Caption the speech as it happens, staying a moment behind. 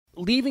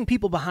leaving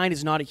people behind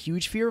is not a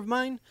huge fear of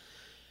mine.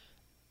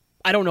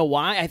 I don't know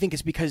why. I think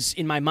it's because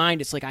in my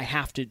mind, it's like I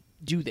have to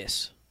do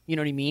this. You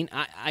know what I mean?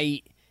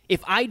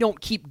 If I don't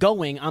keep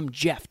going, I'm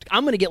jeffed.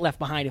 I'm going to get left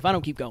behind if I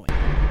don't keep going.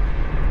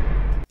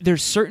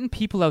 There's certain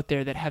people out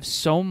there that have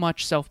so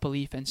much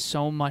self-belief and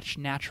so much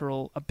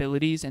natural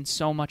abilities and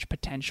so much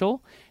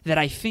potential that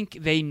I think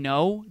they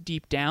know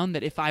deep down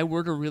that if I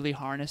were to really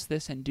harness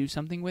this and do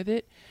something with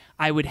it,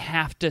 I would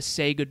have to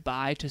say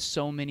goodbye to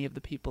so many of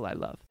the people I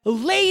love.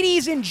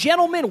 Ladies and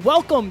gentlemen,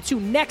 welcome to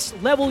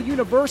Next Level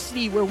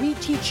University, where we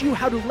teach you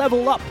how to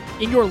level up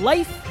in your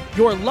life,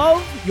 your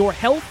love, your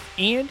health,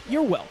 and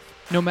your wealth.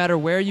 No matter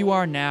where you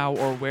are now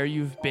or where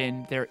you've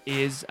been, there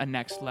is a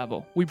next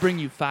level. We bring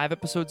you 5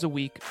 episodes a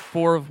week,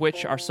 4 of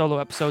which are solo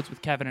episodes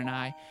with Kevin and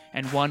I,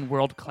 and 1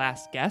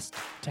 world-class guest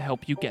to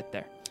help you get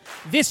there.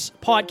 This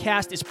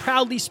podcast is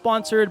proudly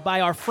sponsored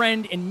by our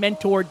friend and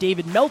mentor,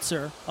 David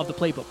Meltzer of the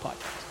Playbook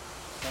Podcast.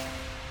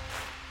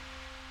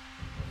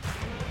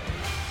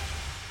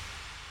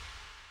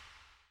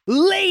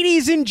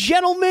 Ladies and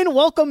gentlemen,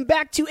 welcome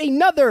back to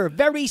another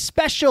very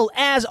special,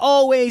 as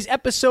always,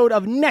 episode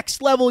of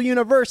Next Level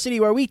University,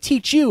 where we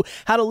teach you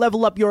how to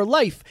level up your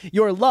life,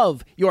 your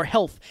love, your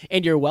health,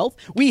 and your wealth.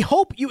 We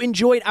hope you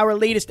enjoyed our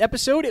latest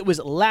episode. It was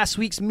last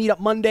week's Meetup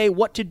Monday,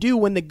 what to do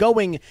when the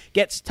going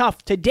gets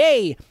tough.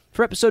 Today,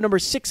 for episode number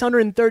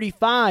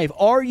 635,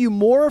 are you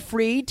more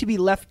afraid to be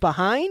left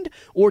behind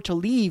or to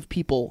leave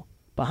people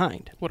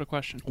behind? What a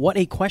question. What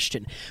a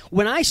question.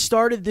 When I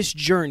started this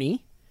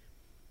journey,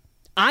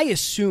 I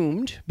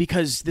assumed,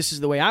 because this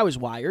is the way I was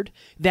wired,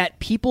 that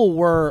people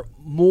were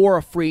more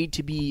afraid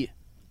to be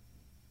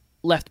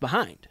left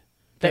behind.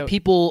 That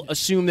people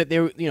assume that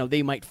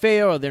they might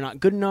fail or they're not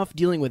good enough,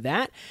 dealing with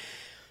that.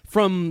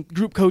 From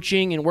group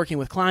coaching and working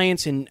with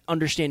clients and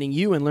understanding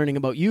you and learning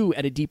about you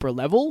at a deeper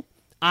level,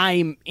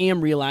 I am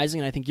realizing,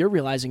 and I think you're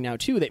realizing now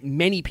too, that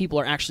many people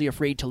are actually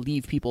afraid to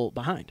leave people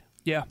behind.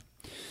 Yeah.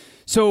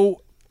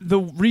 So the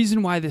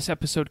reason why this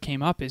episode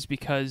came up is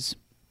because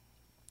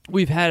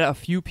we've had a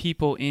few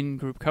people in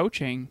group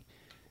coaching.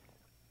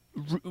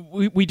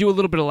 We do a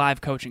little bit of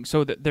live coaching.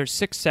 So there's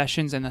 6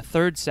 sessions, and the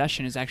 3rd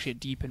session is actually a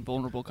deep and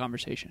vulnerable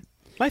conversation.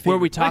 My favorite, where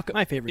we talk,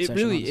 my favorite session.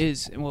 It really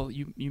is. Well,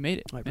 you made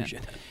it. I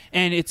appreciate that.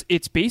 And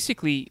it's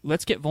basically,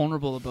 let's get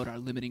vulnerable about our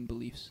limiting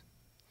beliefs.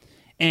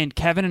 And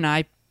Kevin and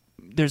I,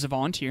 there's a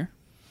volunteer,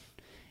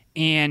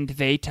 and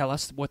they tell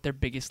us what their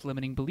biggest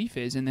limiting belief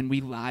is, and then we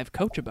live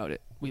coach about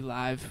it. We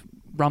live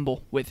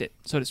rumble with it,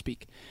 so to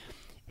speak.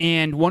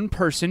 And one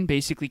person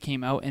basically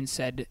came out and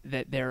said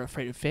that they're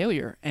afraid of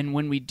failure. And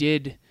when we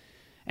did,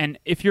 and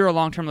if you're a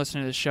long-term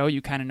listener to the show,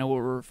 you kind of know what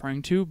we're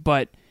referring to,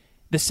 but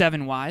the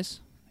 7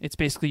 whys, it's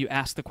basically you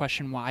ask the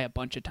question why a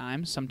bunch of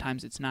times.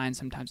 Sometimes it's 9,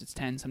 sometimes it's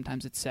 10,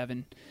 sometimes it's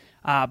 7.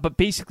 But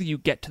basically you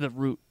get to the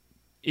root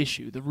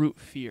issue, the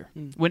root fear.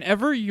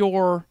 Whenever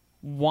you're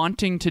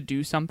wanting to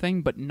do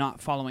something but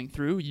not following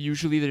through,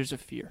 usually there's a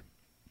fear.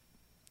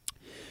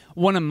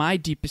 One of my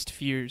deepest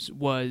fears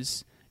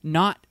was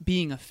not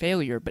being a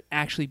failure, but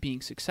actually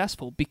being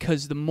successful,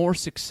 because the more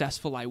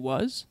successful I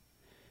was,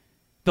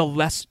 the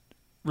less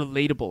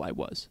relatable I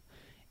was,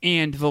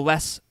 and the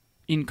less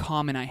in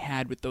common I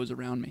had with those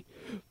around me.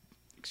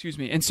 Excuse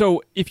me. And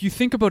so if you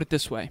think about it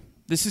this way,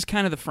 this is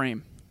kind of the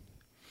frame.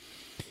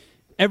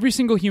 Every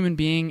single human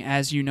being,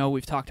 as you know,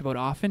 we've talked about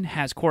often,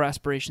 has core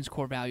aspirations,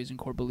 core values, and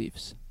core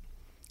beliefs.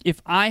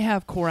 If I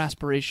have core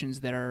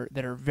aspirations that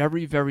are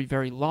very, very,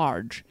 very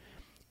large,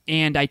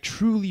 and I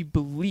truly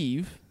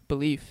believe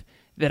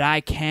that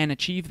I can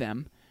achieve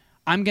them,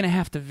 I'm going to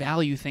have to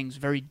value things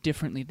very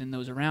differently than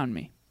those around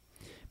me.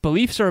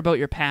 Beliefs are about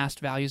your past,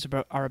 values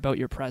are about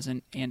your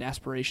present, and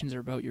aspirations are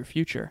about your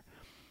future.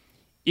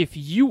 If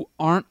you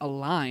aren't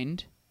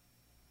aligned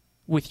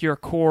with your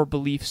core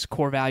beliefs,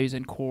 core values,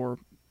 and core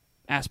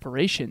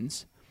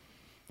aspirations,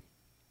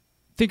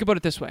 think about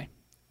it this way.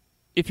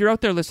 If you're out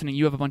there listening,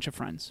 you have a bunch of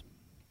friends,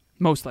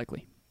 most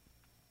likely.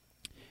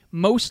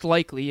 Most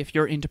likely, if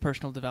you're into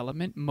personal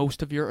development,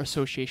 most of your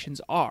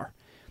associations are.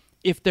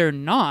 If they're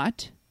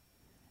not,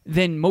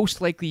 then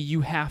most likely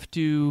you have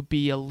to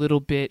be a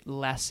little bit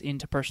less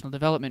into personal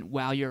development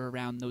while you're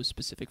around those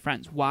specific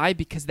friends. Why?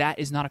 Because that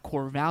is not a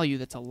core value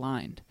that's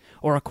aligned,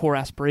 or a core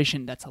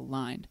aspiration that's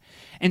aligned.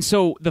 And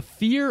so the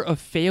fear of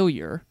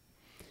failure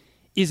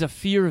is a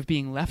fear of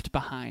being left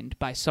behind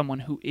by someone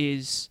who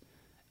is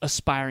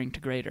aspiring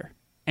to greater.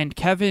 And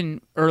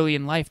Kevin, early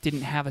in life,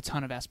 didn't have a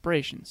ton of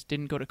aspirations.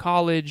 Didn't go to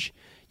college,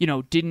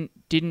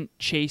 didn't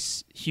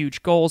chase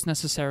huge goals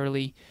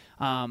necessarily.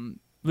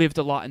 Lived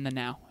a lot in the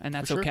now, and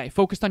that's okay.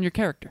 Focused on your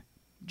character,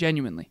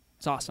 genuinely.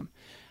 It's awesome.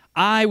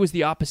 I was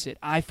the opposite.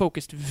 I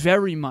focused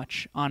very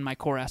much on my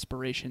core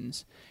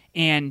aspirations,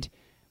 and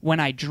when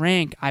I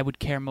drank, I would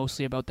care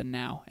mostly about the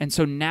now. And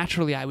so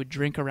naturally, I would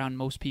drink around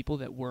most people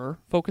that were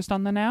focused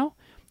on the now,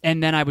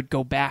 and then I would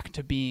go back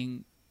to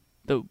being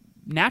the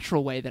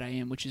natural way that I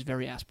am, which is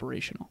very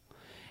aspirational.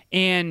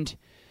 And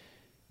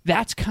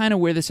that's kind of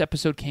where this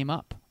episode came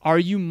up. Are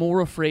you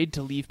more afraid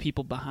to leave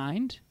people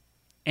behind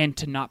and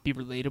to not be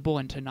relatable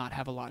and to not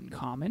have a lot in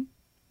common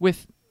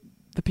with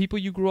the people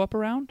you grew up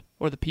around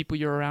or the people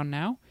you're around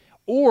now?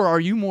 Or are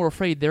you more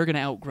afraid they're going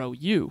to outgrow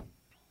you?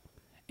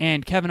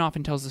 And Kevin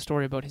often tells the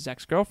story about his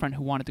ex-girlfriend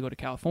who wanted to go to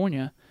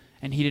California,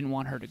 and he didn't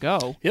want her to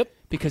go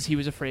because he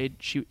was afraid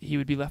he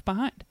would be left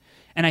behind.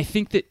 And I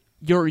think that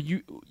you're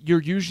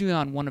usually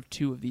on one of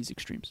two of these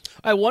extremes.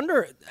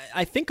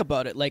 I think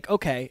about it like,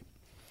 okay,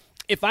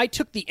 if I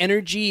took the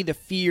energy, the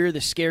fear,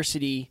 the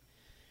scarcity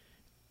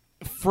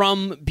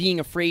from being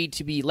afraid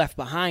to be left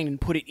behind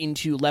and put it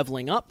into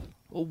leveling up,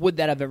 would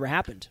that have ever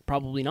happened?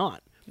 Probably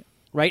not. Yeah.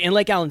 Right? And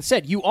like Alan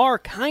said, you are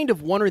kind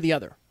of one or the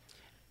other.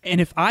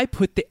 And if I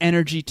put the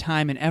energy,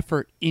 time, and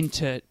effort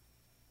into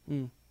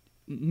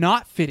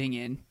not fitting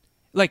in,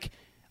 like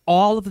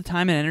all of the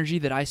time and energy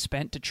that I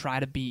spent to try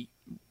to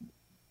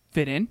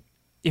fit in,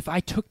 if I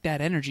took that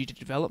energy to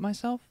develop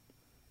myself,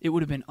 it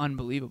would have been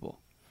unbelievable.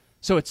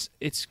 So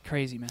it's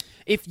crazy, man.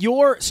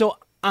 So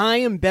I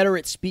am better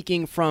at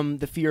speaking from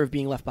the fear of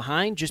being left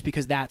behind just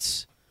because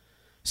that's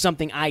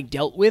something I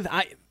dealt with.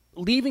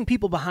 Leaving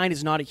people behind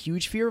is not a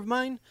huge fear of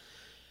mine.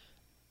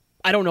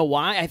 I don't know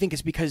why. I think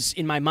it's because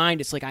in my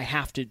mind it's like I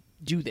have to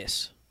do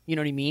this. You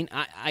know what I mean?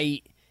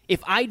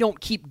 If I don't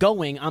keep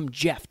going, I'm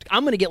jeffed.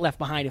 I'm going to get left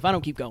behind if I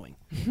don't keep going.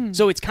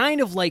 So it's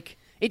kind of like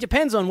it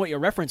depends on what your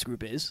reference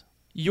group is.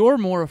 You're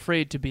more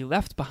afraid to be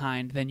left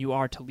behind than you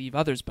are to leave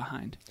others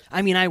behind.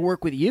 I mean, I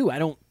work with you.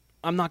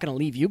 I'm not going to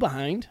leave you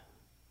behind.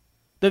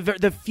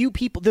 The few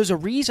people, there's a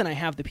reason I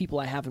have the people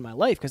I have in my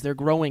life because they're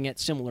growing at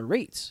similar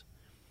rates.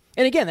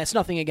 And again, that's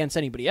nothing against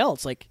anybody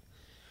else.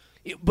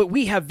 But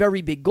we have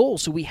very big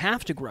goals, so we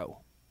have to grow.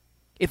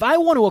 If I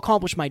want to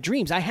accomplish my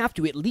dreams, I have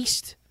to at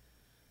least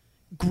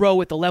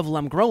grow at the level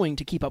I'm growing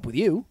to keep up with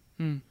you.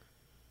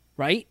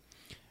 Right?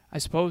 I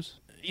suppose.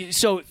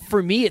 So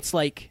for me, it's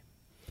like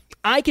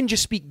I can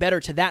just speak better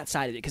to that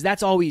side of it because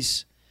it's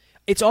always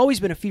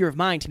been a fear of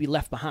mine to be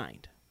left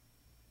behind.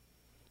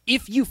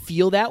 If you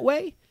feel that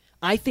way,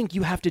 I think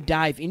you have to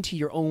dive into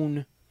your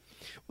own.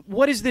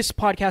 What is this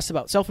podcast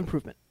about?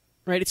 Self-improvement.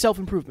 Right? It's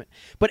self-improvement.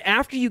 But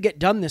after you get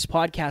done this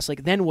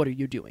podcast, then what are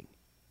you doing?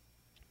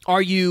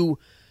 Are you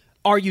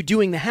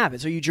doing the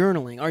habits? Are you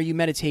journaling? Are you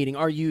meditating?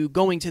 Are you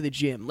going to the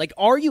gym?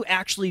 Are you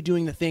actually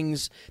doing the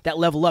things that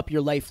level up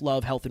your life,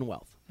 love, health, and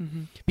wealth?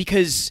 Mm-hmm.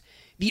 Because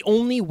the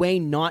only way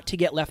not to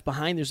get left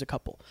behind, there's a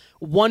couple.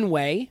 One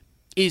way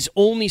is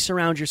only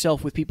surround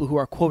yourself with people who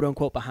are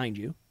quote-unquote behind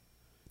you.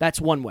 That's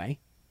one way.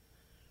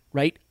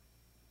 Right?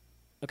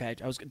 Okay,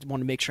 I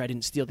want to make sure I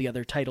didn't steal the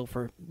other title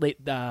for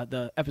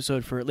the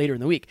episode for later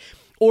in the week.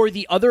 Or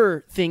the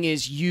other thing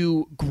is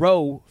you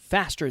grow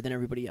faster than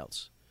everybody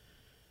else.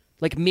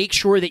 Make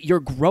sure that you're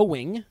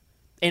growing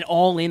and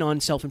all in on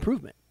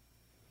self-improvement.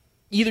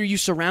 Either you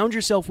surround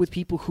yourself with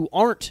people who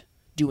aren't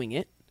doing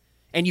it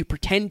and you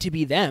pretend to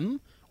be them,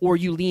 or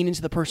you lean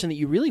into the person that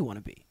you really want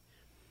to be.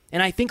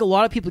 And I think a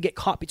lot of people get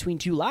caught between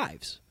two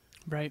lives.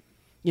 Right.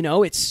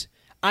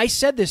 I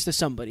said this to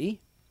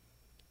somebody.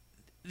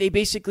 They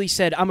basically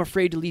said, I'm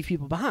afraid to leave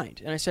people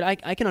behind. And I said,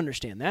 I can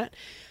understand that.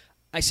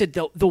 I said,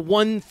 the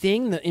one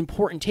thing, the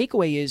important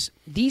takeaway is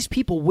these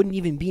people wouldn't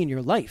even be in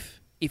your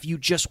life if you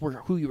just were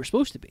who you were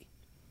supposed to be.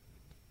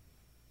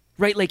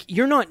 Right?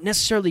 You're not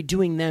necessarily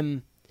doing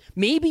them,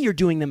 maybe you're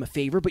doing them a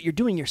favor, but you're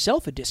doing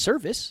yourself a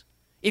disservice.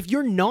 If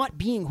you're not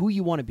being who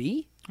you want to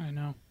be. I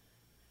know.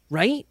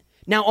 Right?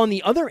 Now, on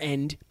the other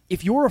end,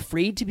 if you're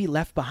afraid to be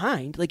left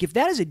behind, if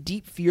that is a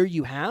deep fear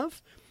you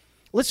have,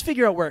 let's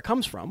figure out where it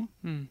comes from.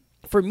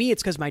 For me,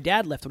 it's because my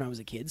dad left when I was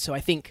a kid, so I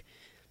think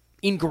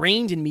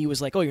ingrained in me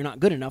was oh, you're not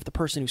good enough. The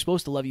person who's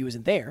supposed to love you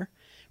isn't there,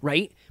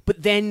 right?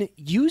 But then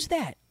use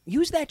that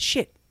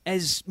shit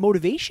as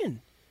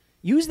motivation.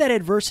 Use that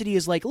adversity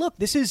as look,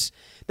 this is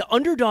the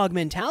underdog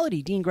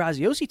mentality Dean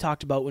Graziosi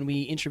talked about when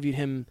we interviewed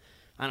him,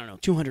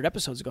 200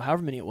 episodes ago,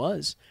 however many it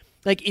was.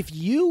 If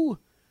you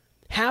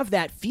have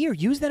that fear,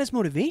 use that as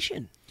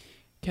motivation.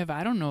 Kev,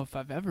 I don't know if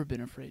I've ever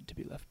been afraid to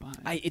be left behind.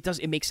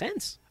 It makes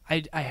sense.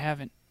 I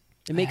haven't.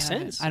 It makes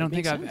sense. I don't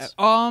think I've...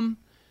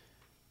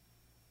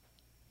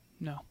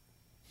 No.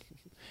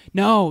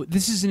 No,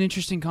 this is an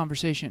interesting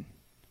conversation.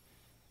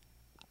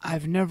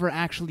 I've never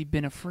actually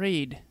been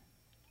afraid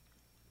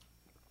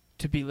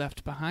to be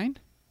left behind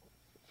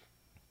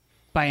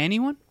by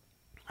anyone.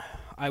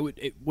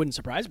 It wouldn't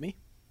surprise me.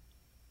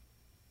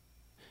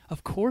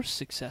 Of course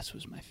success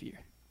was my fear.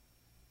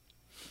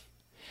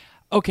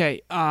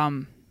 Okay,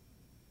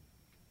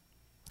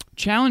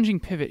 challenging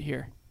pivot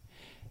here.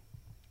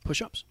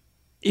 Push-ups.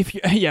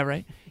 Yeah,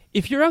 right.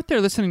 If you're out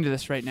there listening to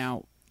this right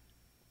now,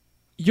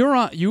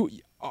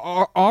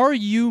 are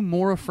you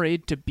more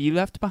afraid to be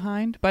left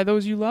behind by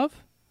those you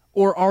love,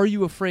 or are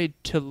you afraid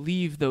to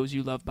leave those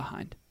you love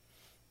behind?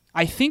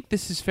 I think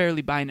this is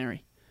fairly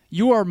binary.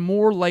 You are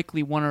more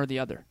likely one or the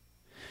other.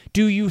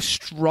 Do you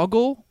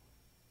struggle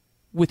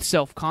with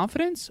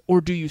self-confidence,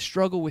 or do you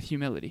struggle with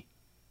humility?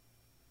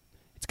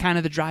 It's kind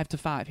of the drive to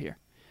 5 here.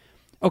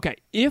 Okay,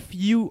 if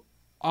you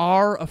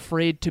are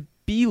afraid to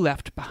be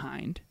left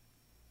behind,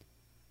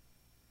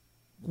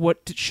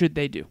 what should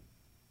they do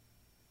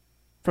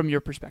from your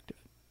perspective?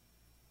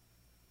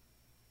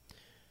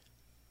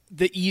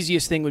 The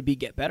easiest thing would be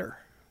get better.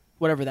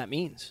 whatever that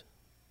means.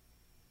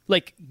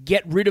 Like,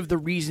 get rid of the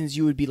reasons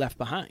you would be left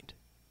behind.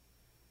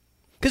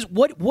 Because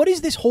what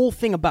is this whole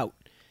thing about?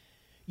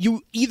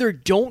 You either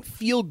don't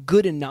feel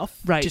good enough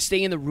Right. to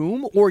stay in the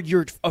room, or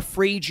you're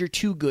afraid you're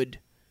too good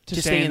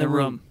to stay in the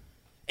room.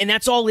 And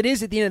that's all it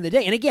is at the end of the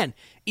day. And again,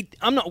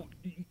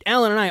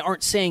 Alan and I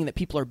aren't saying that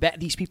people are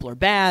these people are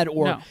bad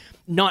or No.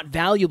 not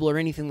valuable or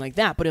anything like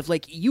that. But if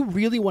like you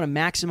really want to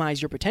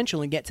maximize your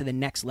potential and get to the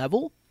next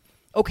level,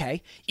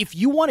 okay. If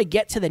you want to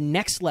get to the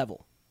next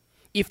level,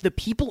 if the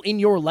people in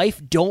your life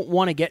don't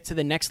want to get to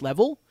the next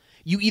level,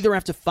 you either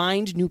have to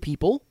find new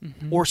people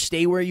or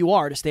stay where you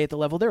are to stay at the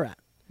level they're at.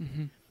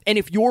 And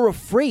if you're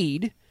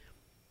afraid,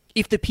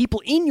 if the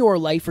people in your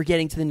life are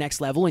getting to the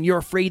next level and you're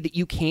afraid that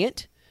you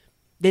can't,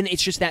 then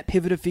it's just that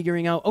pivot of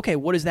figuring out, okay,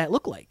 what does that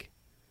look like?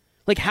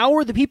 Like, how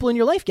are the people in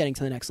your life getting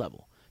to the next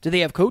level? Do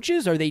they have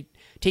coaches? Are they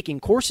taking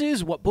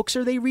courses? What books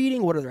are they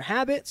reading? What are their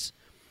habits?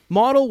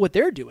 Model what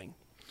they're doing.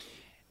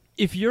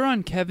 If you're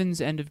on Kevin's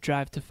end of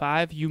Drive to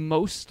 5, you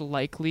most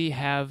likely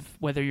have,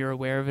 whether you're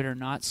aware of it or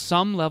not,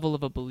 some level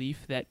of a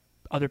belief that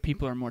other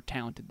people are more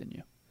talented than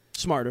you.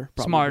 Smarter,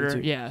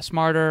 probably.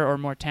 Smarter or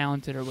more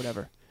talented or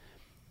whatever.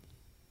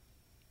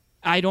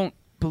 I don't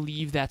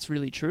believe that's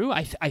really true.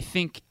 I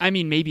think, I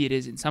mean, maybe it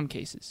is in some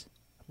cases,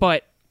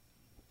 but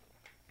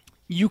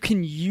you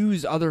can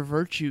use other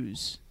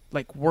virtues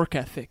like work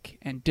ethic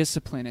and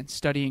discipline and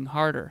studying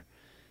harder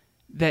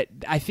that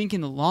I think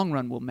in the long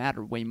run will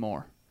matter way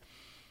more.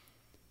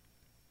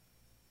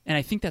 And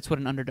I think that's what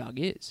an underdog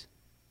is.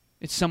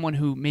 It's someone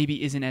who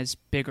maybe isn't as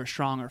big or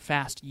strong or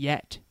fast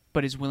yet,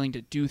 but is willing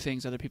to do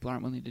things other people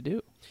aren't willing to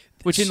do,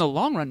 which in the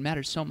long run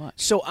matters so much.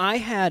 So I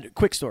had,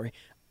 quick story,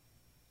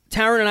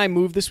 Taryn and I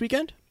moved this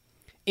weekend,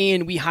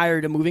 and we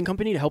hired a moving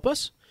company to help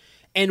us.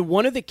 And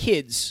one of the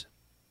kids,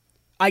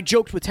 I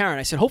joked with Taryn,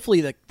 I said, hopefully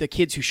the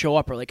kids who show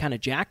up are like kind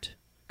of jacked,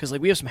 because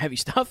like we have some heavy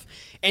stuff.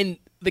 And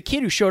the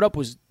kid who showed up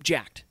was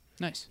jacked.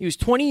 Nice. He was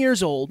 20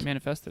 years old.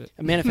 Manifested it.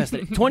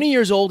 Manifested it. 20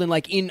 years old and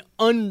like in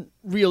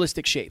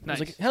unrealistic shape. Nice. I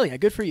was like, hell yeah,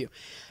 good for you.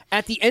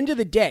 At the end of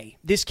the day,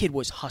 this kid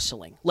was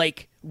hustling,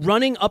 like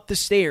running up the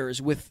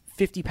stairs with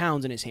 50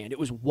 pounds in his hand. It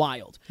was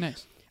wild.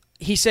 Nice.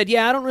 He said,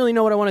 yeah, I don't really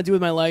know what I want to do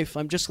with my life.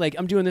 I'm just like,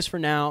 I'm doing this for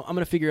now. I'm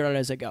going to figure it out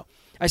as I go.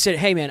 I said,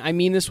 hey, man, I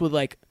mean this with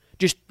like,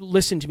 just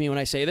listen to me when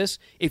I say this.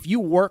 If you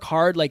work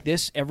hard like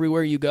this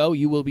everywhere you go,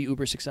 you will be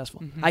uber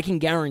successful. I can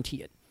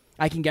guarantee it.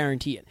 I can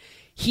guarantee it.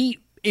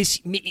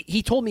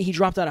 He told me he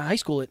dropped out of high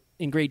school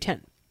in grade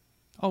 10.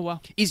 Oh, wow.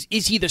 Is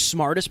he the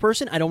smartest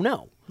person? I don't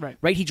know.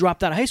 Right. He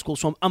dropped out of high school,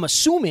 so I'm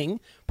assuming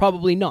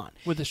probably not.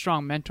 With a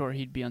strong mentor,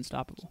 he'd be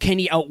unstoppable. Can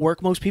he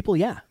outwork most people?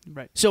 Yeah.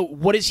 Right. So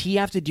what does he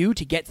have to do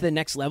to get to the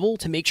next level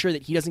to make sure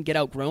that he doesn't get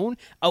outgrown?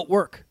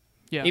 Outwork.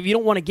 Yeah. If you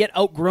don't want to get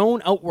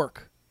outgrown,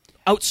 outwork.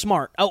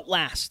 Outsmart.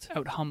 Outlast.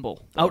 Out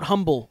humble. Out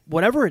humble.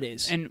 Whatever it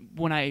is. And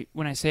when I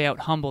say out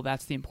humble,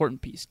 that's the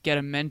important piece. Get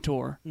a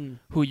mentor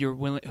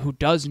who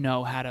does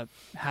know how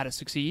to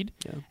succeed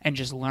and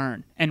just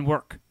learn and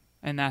work.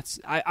 And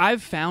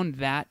I've found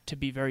that to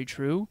be very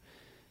true.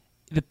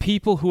 The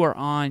people who are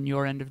on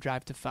your end of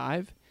Drive to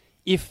 5,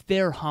 if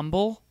they're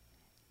humble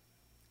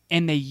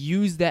and they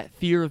use that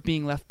fear of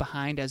being left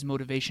behind as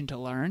motivation to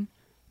learn,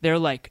 they're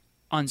like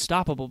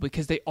unstoppable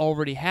because they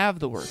already have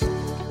the work.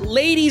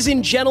 Ladies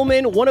and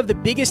gentlemen, one of the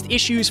biggest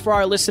issues for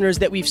our listeners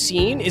that we've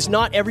seen is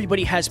not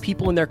everybody has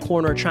people in their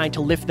corner trying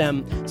to lift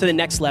them to the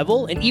next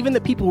level, and even the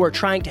people who are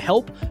trying to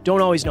help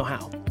don't always know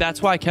how.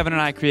 That's why Kevin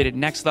and I created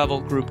Next Level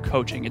Group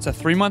Coaching. It's a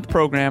 3-month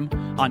program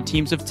on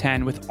teams of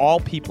 10 with all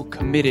people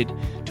committed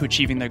to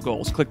achieving their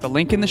goals. Click the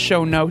link in the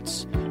show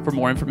notes for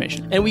more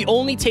information. And we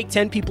only take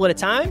 10 people at a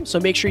time, so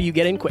make sure you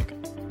get in quick.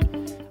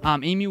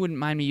 Amy wouldn't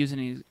mind me using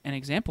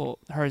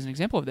her as an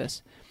example of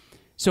this.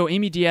 So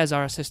Amy Diaz,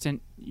 our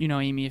assistant, you know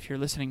Amy if you're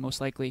listening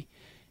most likely,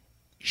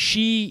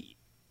 she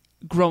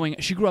grew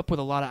up with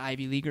a lot of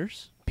Ivy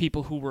Leaguers,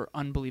 people who were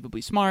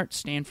unbelievably smart,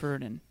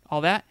 Stanford and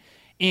all that,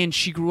 and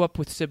she grew up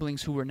with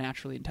siblings who were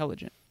naturally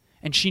intelligent.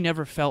 And she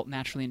never felt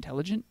naturally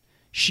intelligent.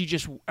 She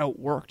just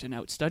outworked and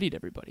outstudied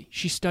everybody.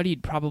 She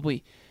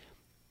probably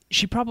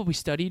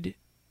studied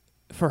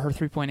for her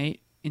 3.8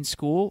 in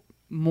school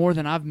more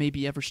than I've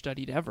maybe ever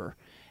studied ever.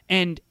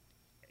 And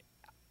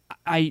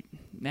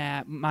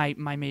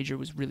my major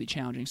was really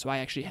challenging, so I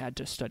actually had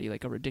to study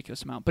like a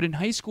ridiculous amount. But in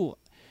high school,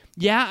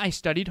 yeah, I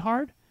studied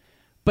hard,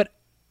 but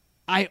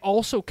I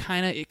also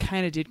it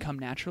kind of did come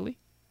naturally.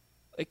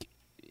 Like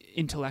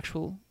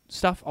intellectual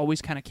stuff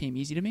always kind of came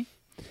easy to me.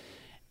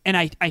 And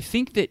I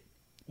think that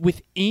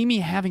with Amy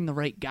having the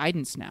right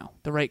guidance now,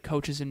 the right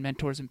coaches and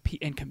mentors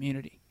and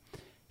community,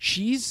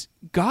 she's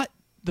got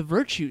the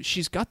virtues,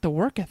 she's got the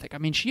work ethic. I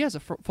mean, she has a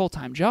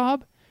full-time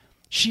job.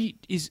 She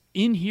is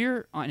in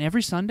here on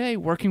every Sunday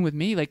working with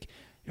me. Like,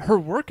 her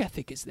work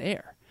ethic is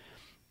there.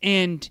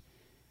 And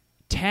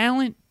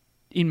talent,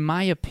 in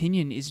my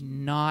opinion, is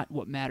not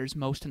what matters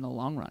most in the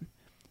long run.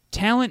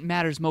 Talent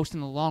matters most in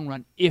the long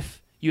run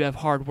if you have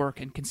hard work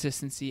and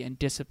consistency and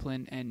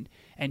discipline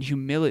and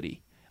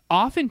humility.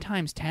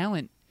 Oftentimes,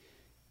 talent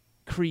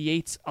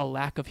creates a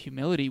lack of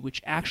humility,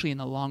 which actually in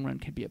the long run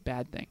can be a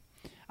bad thing.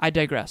 I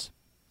digress.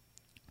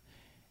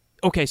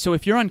 Okay, so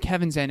if you're on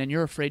Kevin's end and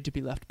you're afraid to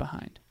be left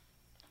behind,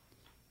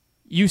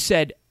 you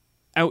said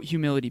out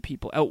humility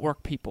people,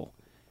 outwork people,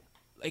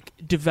 like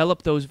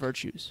develop those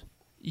virtues.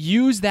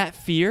 Use that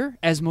fear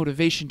as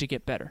motivation to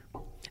get better.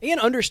 And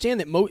understand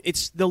that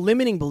it's the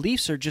limiting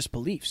beliefs are just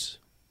beliefs.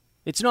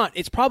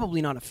 It's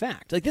probably not a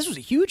fact. Like, this was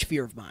a huge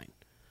fear of mine.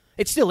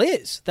 It still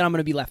is, that I'm going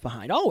to be left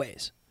behind,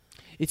 always.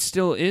 It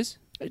still is?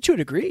 To a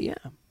degree,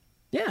 yeah.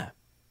 Yeah.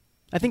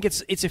 I think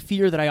it's a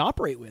fear that I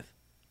operate with.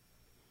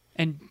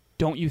 And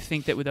don't you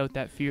think that without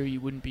that fear, you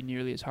wouldn't be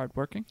nearly as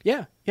hardworking?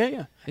 Yeah.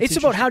 It's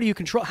about how do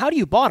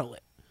you bottle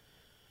it?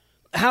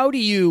 How do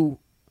you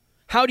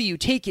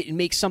take it and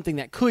make something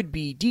that could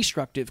be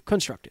destructive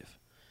constructive?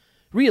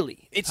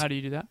 Really, how do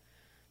you do that?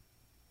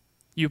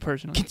 You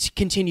personally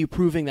continue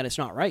proving that it's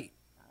not right.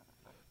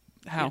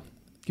 How? Yeah.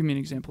 Give me an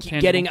example.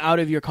 Getting out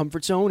of your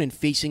comfort zone and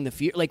facing the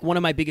fear. Like, one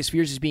of my biggest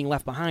fears is being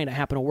left behind. I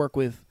happen to work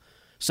with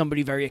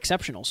somebody very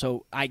exceptional,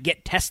 so I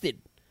get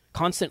tested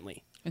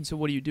constantly. And so,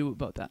 what do you do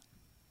about that?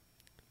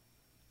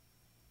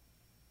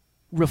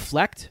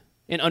 Reflect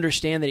and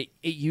understand that it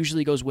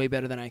usually goes way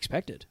better than I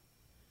expected.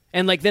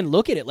 And then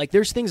look at it. Like,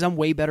 there's things I'm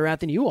way better at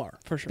than you are.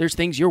 For sure. There's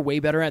things you're way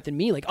better at than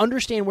me. Like,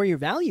 understand where your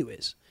value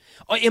is.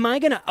 Am I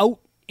going to out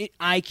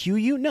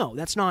IQ you? No,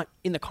 that's not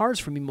in the cards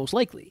for me, most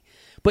likely.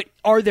 But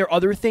are there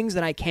other things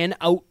that I can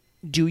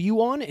outdo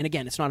you on? And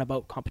again, it's not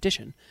about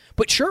competition.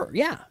 But sure,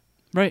 yeah.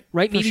 Right.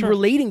 Maybe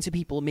relating to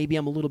people, maybe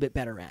I'm a little bit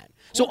better at.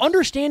 So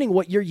understanding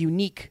what your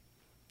unique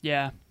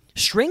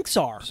strengths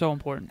are. So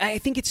important. I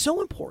think it's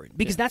so important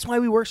because that's why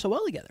we work so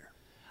well together.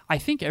 I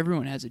think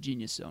everyone has a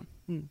genius zone.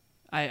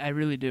 I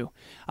really do.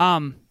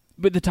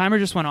 But the timer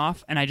just went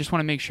off, and I just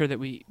want to make sure that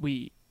we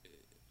we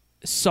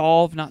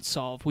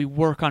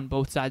work on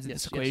both sides of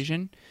this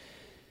equation. Yes.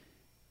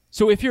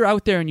 So if you're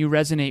out there and you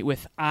resonate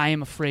with, I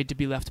am afraid to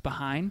be left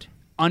behind,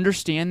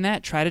 understand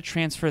that, try to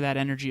transfer that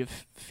energy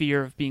of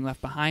fear of being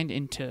left behind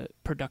into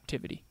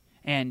productivity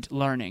and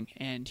learning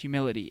and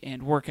humility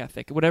and work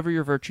ethic, whatever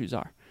your virtues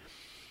are.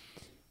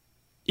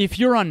 If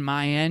you're on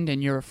my end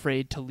and you're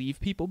afraid to leave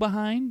people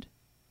behind,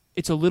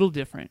 it's a little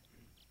different.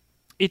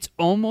 It's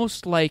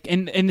almost like,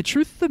 and the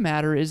truth of the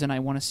matter is, and I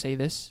want to say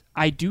this,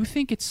 I do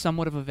think it's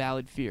somewhat of a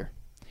valid fear.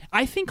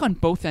 I think on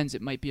both ends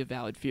it might be a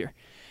valid fear.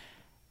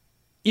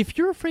 If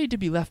you're afraid to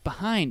be left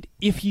behind,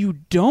 if you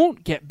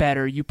don't get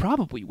better, you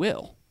probably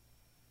will.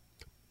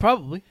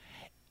 Probably.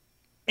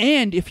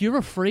 And if you're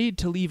afraid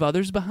to leave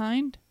others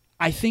behind,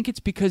 I think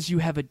it's because you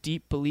have a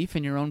deep belief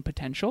in your own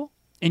potential,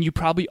 and you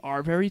probably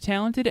are very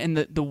talented, and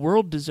the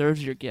world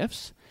deserves your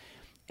gifts,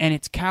 and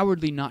it's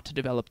cowardly not to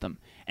develop them.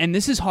 And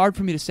this is hard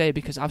for me to say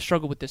because I've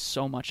struggled with this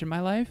so much in my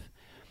life.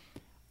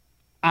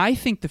 I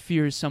think the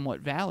fear is somewhat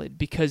valid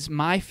because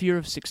my fear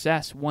of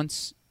success,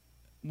 once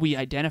we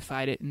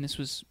identified it, and this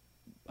was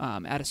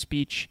at a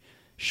speech,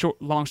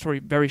 long story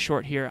very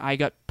short here, I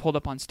got pulled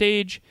up on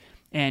stage,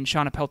 and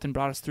Shauna Pelton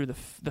brought us through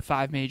the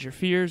 5 major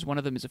fears. One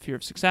of them is a fear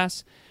of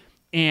success.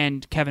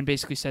 And Kevin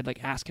basically said,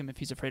 ask him if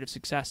he's afraid of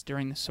success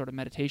during this sort of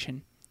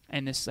meditation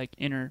and this,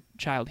 inner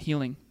child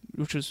healing,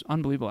 which was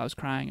unbelievable. I was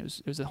crying.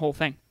 It was the whole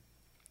thing.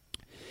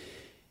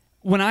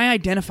 When I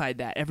identified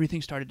that,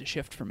 everything started to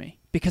shift for me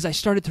because I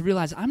started to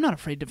realize I'm not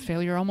afraid of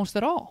failure almost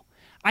at all.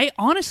 I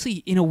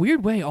honestly, in a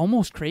weird way,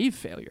 almost crave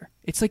failure.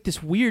 It's like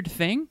this weird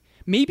thing,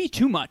 maybe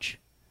too much.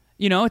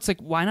 It's like,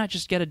 why not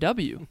just get a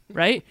W,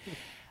 right?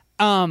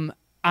 I'm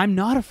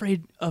not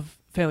afraid of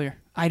failure.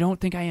 I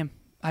don't think I am.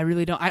 I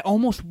really don't. I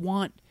almost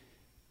want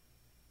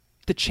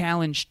the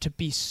challenge to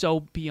be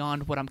so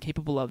beyond what I'm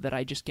capable of that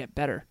I just get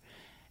better.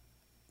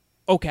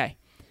 Okay.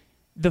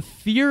 The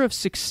fear of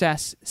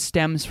success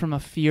stems from a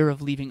fear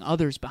of leaving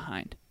others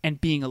behind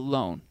and being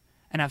alone.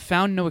 And I've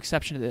found no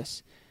exception to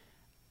this.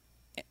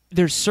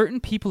 There's certain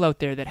people out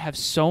there that have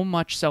so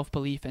much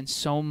self-belief and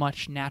so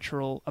much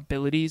natural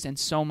abilities and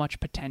so much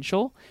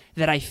potential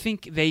that I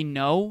think they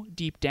know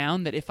deep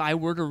down that if I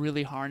were to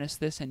really harness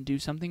this and do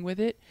something with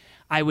it,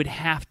 I would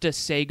have to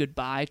say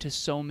goodbye to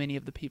so many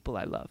of the people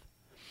I love.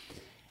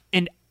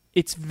 And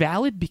it's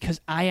valid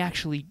because I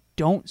actually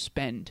don't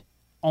spend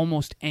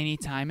almost any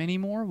time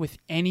anymore with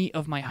any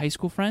of my high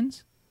school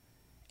friends,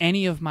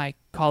 any of my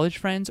college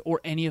friends,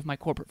 or any of my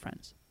corporate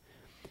friends.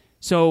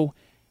 So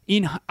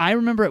I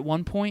remember at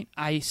one point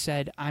I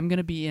said, I'm going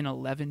to be in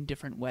 11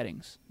 different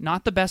weddings.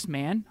 Not the best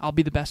man. I'll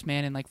be the best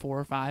man in 4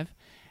 or 5.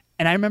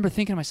 And I remember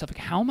thinking to myself,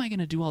 how am I going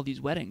to do all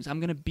these weddings? I'm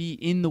going to be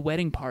in the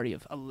wedding party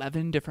of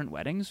 11 different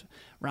weddings,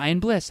 Ryan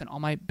Bliss and all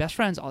my best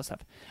friends, all this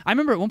stuff. I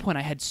remember at one point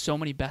I had so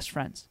many best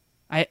friends.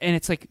 And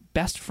it's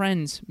best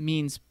friends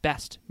means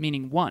best,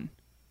 meaning one.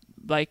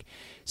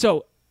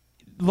 So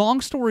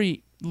long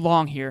story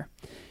long here,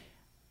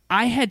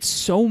 I had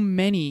so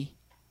many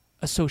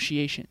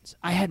associations.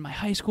 I had my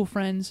high school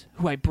friends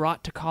who I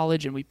brought to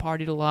college and we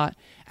partied a lot.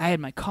 I had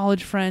my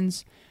college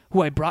friends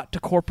who I brought to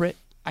corporate.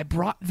 I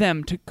brought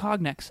them to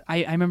Cognex.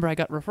 I remember I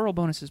got referral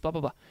bonuses, blah,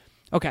 blah, blah.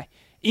 Okay.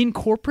 In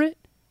corporate,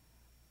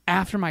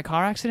 after my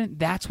car accident,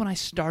 that's when I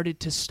started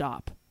to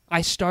stop.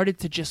 I started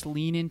to just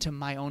lean into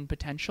my own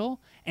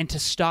potential and to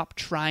stop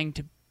trying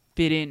to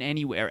fit in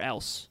anywhere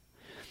else.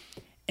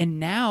 And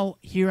now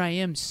here I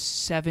am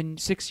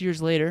 6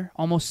 years later,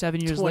 almost 7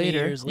 years 20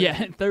 later. years later.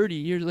 Yeah, 30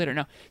 years later.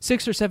 No,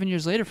 6 or 7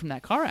 years later from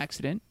that car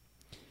accident.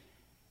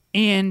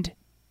 And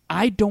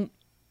I don't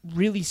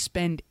really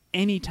spend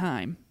any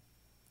time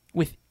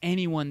with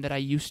anyone that I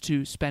used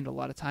to spend a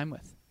lot of time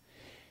with.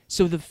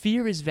 So the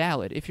fear is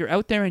valid. If you're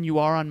out there and you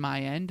are on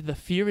my end, the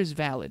fear is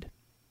valid.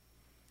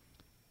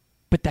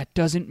 But that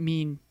doesn't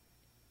mean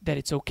that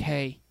it's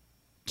okay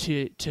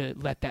to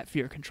let that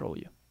fear control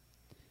you.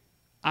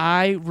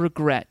 I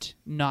regret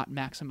not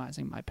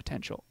maximizing my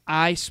potential.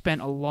 I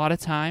spent a lot of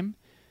time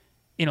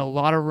in a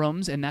lot of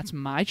rooms, and that's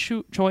my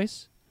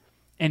choice.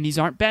 And these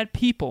aren't bad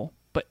people,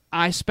 but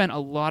I spent a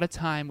lot of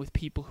time with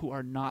people who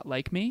are not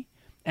like me,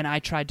 and I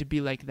tried to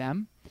be like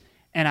them.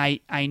 And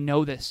I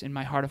know this in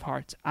my heart of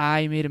hearts.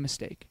 I made a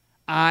mistake.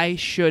 I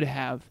should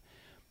have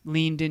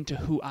leaned into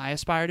who I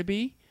aspire to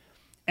be,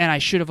 and I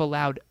should have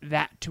allowed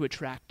that to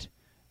attract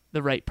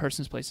the right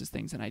persons, places,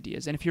 things, and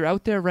ideas. And if you're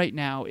out there right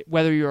now,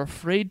 whether you're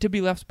afraid to be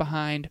left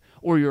behind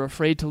or you're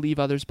afraid to leave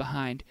others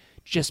behind,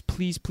 just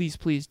please, please,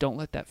 please don't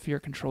let that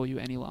fear control you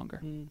any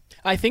longer.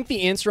 I think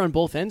the answer on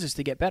both ends is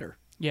to get better.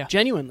 Yeah.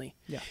 Genuinely.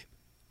 Yeah.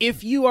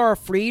 If you are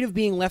afraid of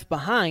being left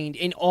behind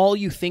and all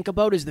you think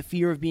about is the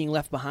fear of being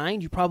left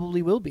behind, you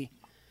probably will be.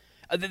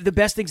 The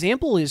best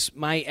example is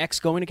my ex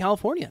going to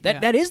California.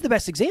 That is the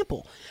best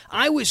example.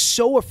 I was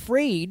so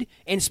afraid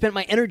and spent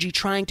my energy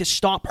trying to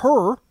stop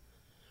her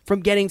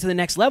from getting to the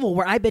next level,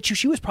 where I bet you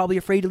she was probably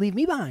afraid to leave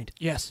me behind.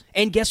 Yes.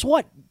 And guess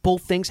what?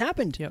 Both things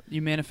happened. Yep.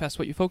 You manifest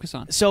what you focus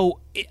on. So,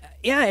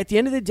 yeah, at the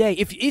end of the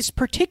day,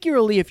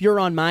 particularly if you're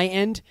on my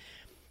end,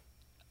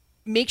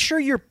 make sure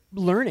you're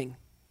learning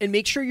and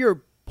make sure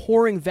you're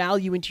pouring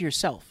value into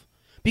yourself,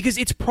 because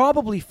it's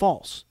probably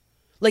false.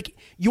 Like,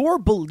 your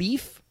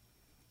belief,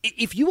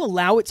 if you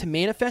allow it to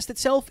manifest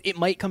itself, it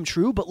might come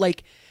true. But,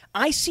 like,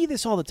 I see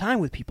this all the time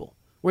with people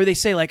where they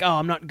say, like, oh,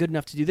 I'm not good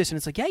enough to do this. And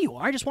it's like, yeah, you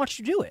are. I just watched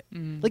you do it.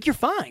 Like, you're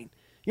fine.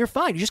 You're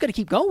fine. You just got to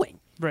keep going.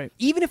 Right.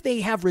 Even if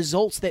they have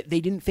results that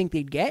they didn't think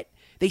they'd get,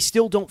 they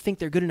still don't think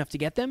they're good enough to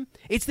get them.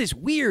 It's this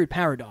weird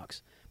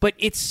paradox. But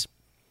it's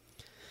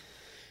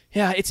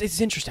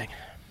interesting.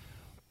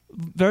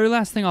 Very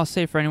last thing I'll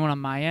say for anyone on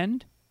my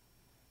end,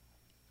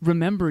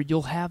 remember,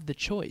 you'll have the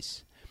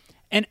choice.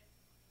 And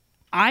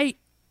I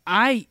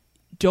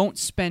don't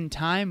spend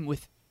time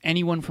with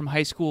anyone from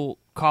high school,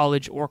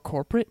 college, or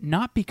corporate,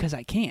 not because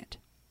I can't.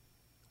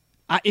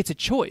 It's a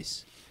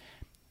choice.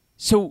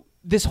 So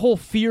this whole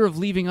fear of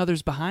leaving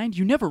others behind,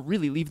 you never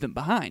really leave them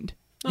behind.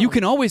 Oh. You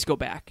can always go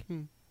back.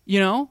 You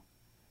know?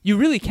 You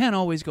really can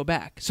always go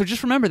back. So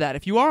just remember that.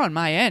 If you are on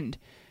my end,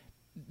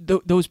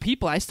 those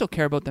people, I still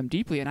care about them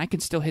deeply, and I can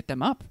still hit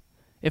them up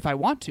if I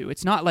want to.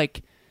 It's not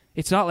like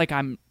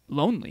I'm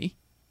lonely,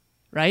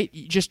 right?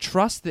 You just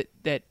trust that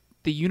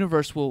the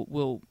universe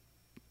will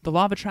the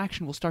law of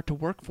attraction will start to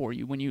work for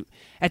you when you.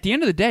 At the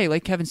end of the day,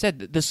 like Kevin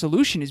said, the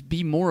solution is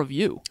be more of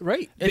you.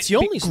 Right. It's the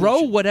only grow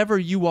solution. whatever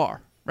you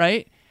are,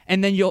 right?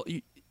 And then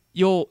the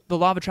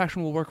law of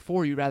attraction will work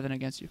for you rather than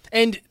against you.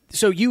 And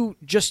so you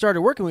just started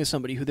working with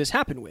somebody who this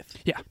happened with.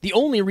 Yeah. The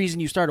only reason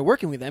you started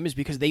working with them is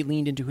because they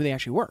leaned into who they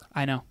actually were.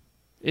 I know.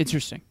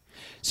 Interesting.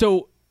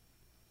 So,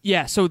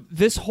 yeah, so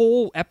this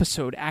whole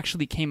episode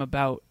actually came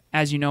about,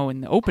 as you know,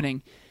 in the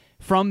opening,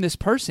 from this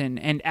person.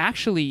 And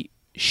actually,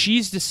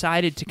 she's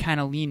decided to kind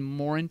of lean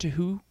more into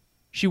who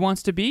she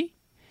wants to be.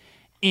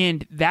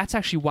 And that's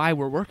actually why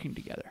we're working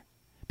together.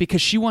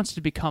 Because she wants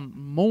to become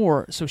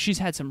more. So she's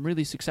had some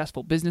really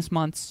successful business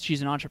months.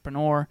 She's an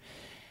entrepreneur.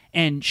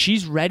 And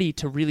she's ready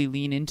to really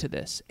lean into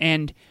this.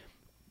 And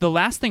the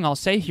last thing I'll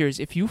say here is,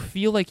 if you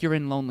feel like you're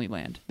in lonely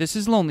land, this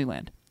is lonely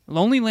land.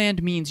 Lonely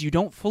land means you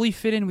don't fully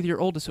fit in with your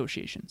old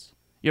associations,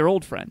 your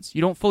old friends.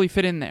 You don't fully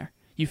fit in there.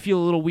 You feel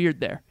a little weird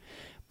there.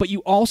 But you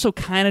also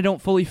kind of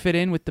don't fully fit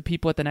in with the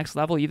people at the next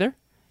level either.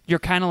 You're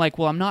kind of like,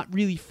 well, I'm not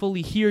really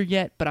fully here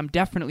yet, but I'm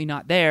definitely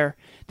not there.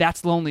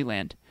 That's lonely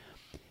land.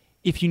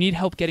 If you need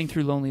help getting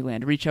through lonely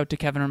land, reach out to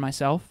Kevin or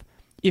myself.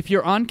 If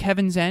you're on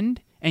Kevin's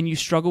end and you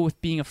struggle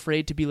with being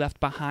afraid to be left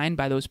behind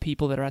by those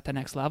people that are at the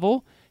next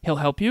level, he'll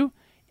help you.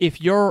 If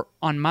you're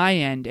on my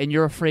end and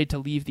you're afraid to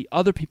leave the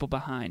other people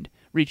behind,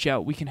 reach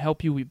out. We can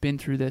help you. We've been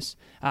through this.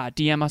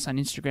 DM us on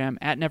Instagram.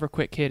 At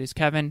NeverQuitKid is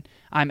Kevin.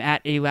 I'm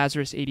at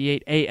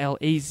ALazarus88,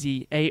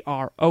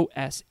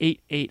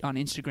 ALAZAROS88 on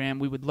Instagram.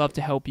 We would love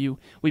to help you.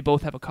 We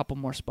both have a couple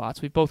more spots.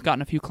 We've both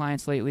gotten a few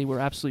clients lately. We're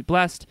absolutely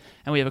blessed,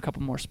 and we have a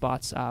couple more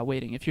spots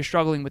waiting. If you're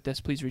struggling with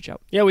this, please reach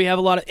out. Yeah, we have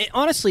a lot of,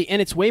 honestly,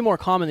 and it's way more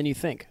common than you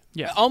think.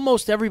 Yeah.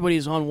 Almost everybody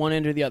is on one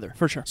end or the other.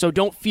 For sure. So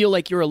don't feel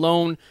like you're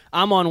alone.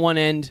 I'm on one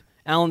end.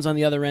 Alan's on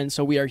the other end,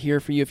 so we are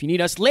here for you if you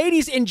need us.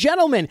 Ladies and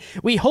gentlemen,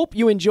 we hope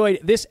you enjoyed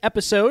this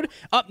episode.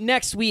 Up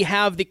next, we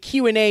have the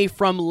Q&A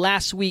from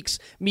last week's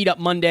Meetup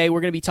Monday.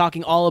 We're going to be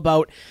talking all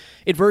about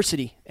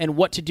adversity and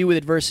what to do with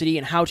adversity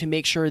and how to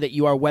make sure that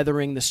you are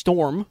weathering the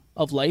storm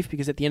of life,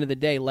 because at the end of the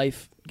day,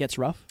 life gets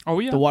rough. Oh,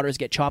 yeah. The waters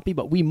get choppy,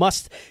 but we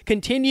must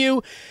continue.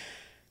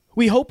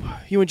 We hope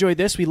you enjoyed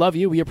this. We love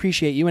you. We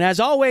appreciate you. And as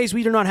always,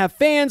 we do not have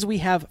fans. We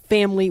have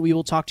family. We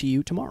will talk to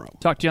you tomorrow.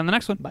 Talk to you on the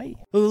next one. Bye.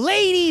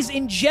 Ladies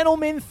and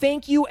gentlemen,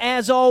 thank you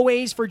as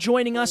always for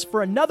joining us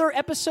for another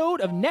episode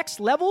of Next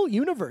Level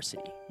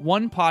University.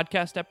 One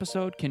podcast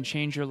episode can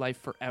change your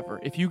life forever.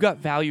 If you got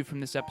value from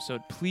this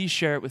episode, please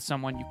share it with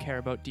someone you care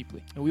about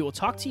deeply. And we will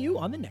talk to you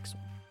on the next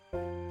one.